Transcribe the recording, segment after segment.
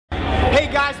Hey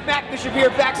guys, Mac Bishop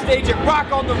here backstage at Rock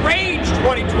on the Range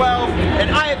 2012, and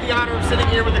I have the honor of sitting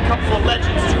here with a couple of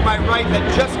legends to my right that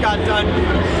just got done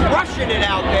crushing it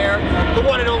out there, the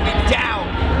one and only Down.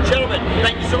 Gentlemen,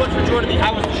 thank you so much for joining me.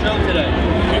 How was the show today?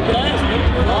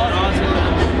 Awesome.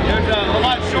 It was a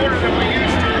lot shorter than we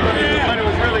used to, but it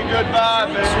was really good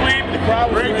vibe. Sweet, the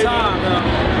crowd was great time.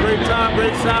 Great time,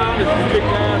 great sound. It was kick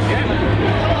ass.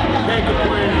 Can't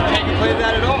complain. Can't complain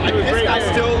that at all. This guy's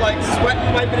still like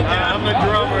sweating, wiping it down. I'm the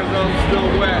drummer, so I'm still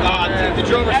wet. The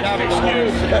drummer's having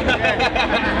excuse.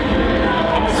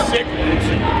 I'm sick.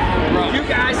 You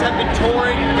guys have been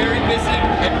touring, very busy,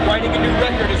 and writing a new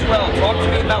record as well. Talk to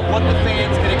me about what the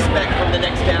fans can expect from the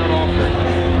next Down offering.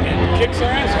 Kicks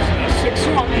Ass is a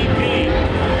 6-song EP,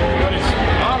 but it's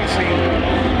honestly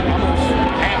almost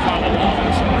half hour long.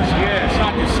 So it's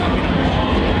not just something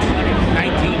like a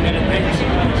 19-minute thing. It's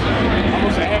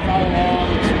almost a half hour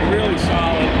long. It's really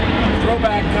solid.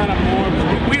 Throwback kind of more.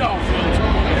 We all feel it's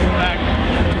almost a throwback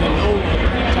to the Nola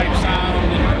type sound.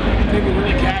 And I think we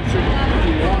really captured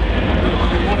what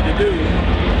we wanted to do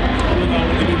with what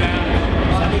we do now.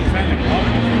 So I think fans are love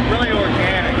it. Really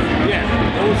organic.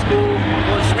 Yeah, old school.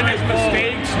 When there's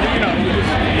mistakes,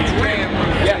 it's real.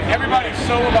 Yeah. Everybody's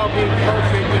so about being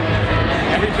perfect and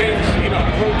everything's,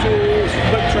 Pro Tools,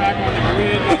 click track on the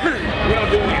grid. We don't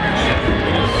do any of that shit.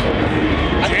 We just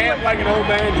jam like an old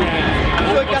band jam. I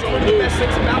feel like that's one of the best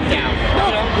things about Down.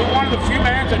 We're one of the few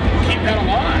bands that keep that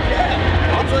alive.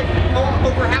 Yeah. It's like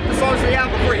over half the songs of the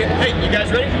album before you hit. Hey, you guys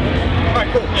ready? All right,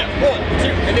 cool. Yeah. 1, 2,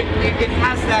 and it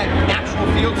has that natural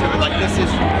feel to it. Like this is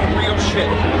real shit.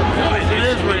 It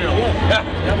is real.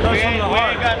 We ain't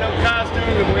got no costumes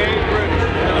and we ain't pretty.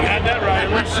 You had that right.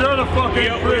 We're sure the fuck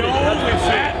ain't pretty. We old, we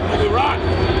fat, we rock.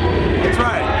 That's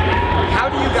right. How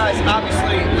do you guys,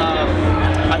 obviously,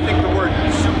 I think the word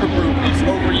supergroup is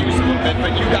overused a little bit,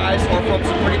 but you guys are from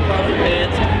some pretty prominent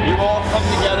bands. You all come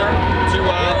together to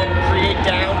create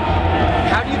Down.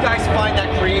 How do you guys find that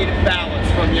creative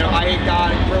balance from, I Hate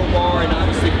God and Crowbar, and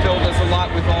obviously Phil does a lot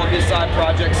with all of his side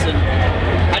projects, and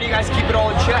how do you guys keep it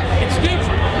all in check? It's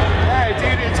different. Hey,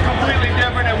 dude, it's completely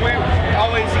different, and we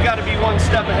always, you got to be one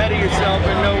step ahead of yourself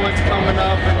and know what's coming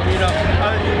up,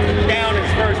 and Down is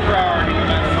first priority no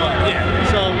matter what. Yeah.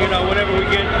 So, whenever we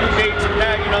get dates and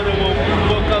that, then we'll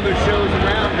book other shows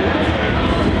around it.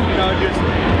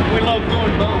 We love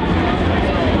doing both.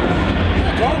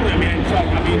 Totally. Like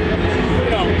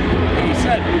you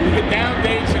said, we get Down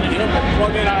dates and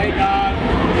plug in I Hate God,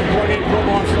 plug in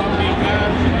Crowbar stuff,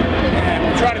 and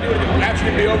we'll try to do it. That's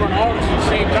going to be over in August at the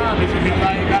same time. It's going to be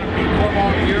I Hate God and be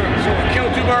Crowbar in Europe. So we kill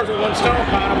two birds with one stone,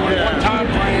 kind of, with one time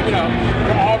frame,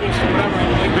 from August or whatever.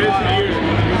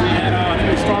 And then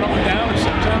we start up with Down in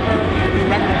September. The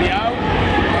record will be out,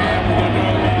 and we're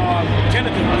going to go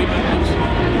tentatively, but it's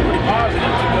pretty positive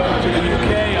to go to the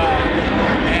UK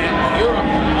and Europe,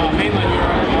 mainland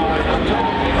Europe, in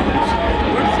October. So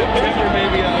September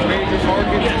maybe a major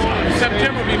market. yes,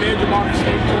 September will be major market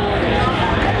state tour,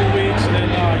 a couple of weeks, and then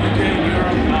UK and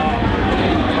Europe.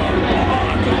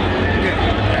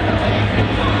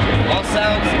 All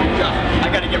sounds, I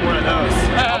gotta get one of those.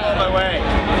 I'm on my way.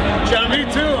 Gentlemen,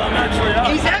 Me too, I'm actually out.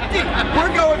 he's empty.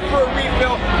 We're going for a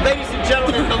refill. Ladies and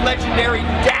gentlemen, the legendary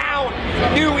Down.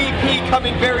 New EP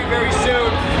coming very, very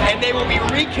soon. And they will be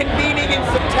reconvening in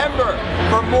September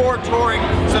for more touring.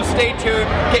 So stay tuned,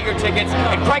 get your tickets,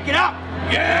 and crank it up.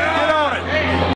 Yeah! Get on it.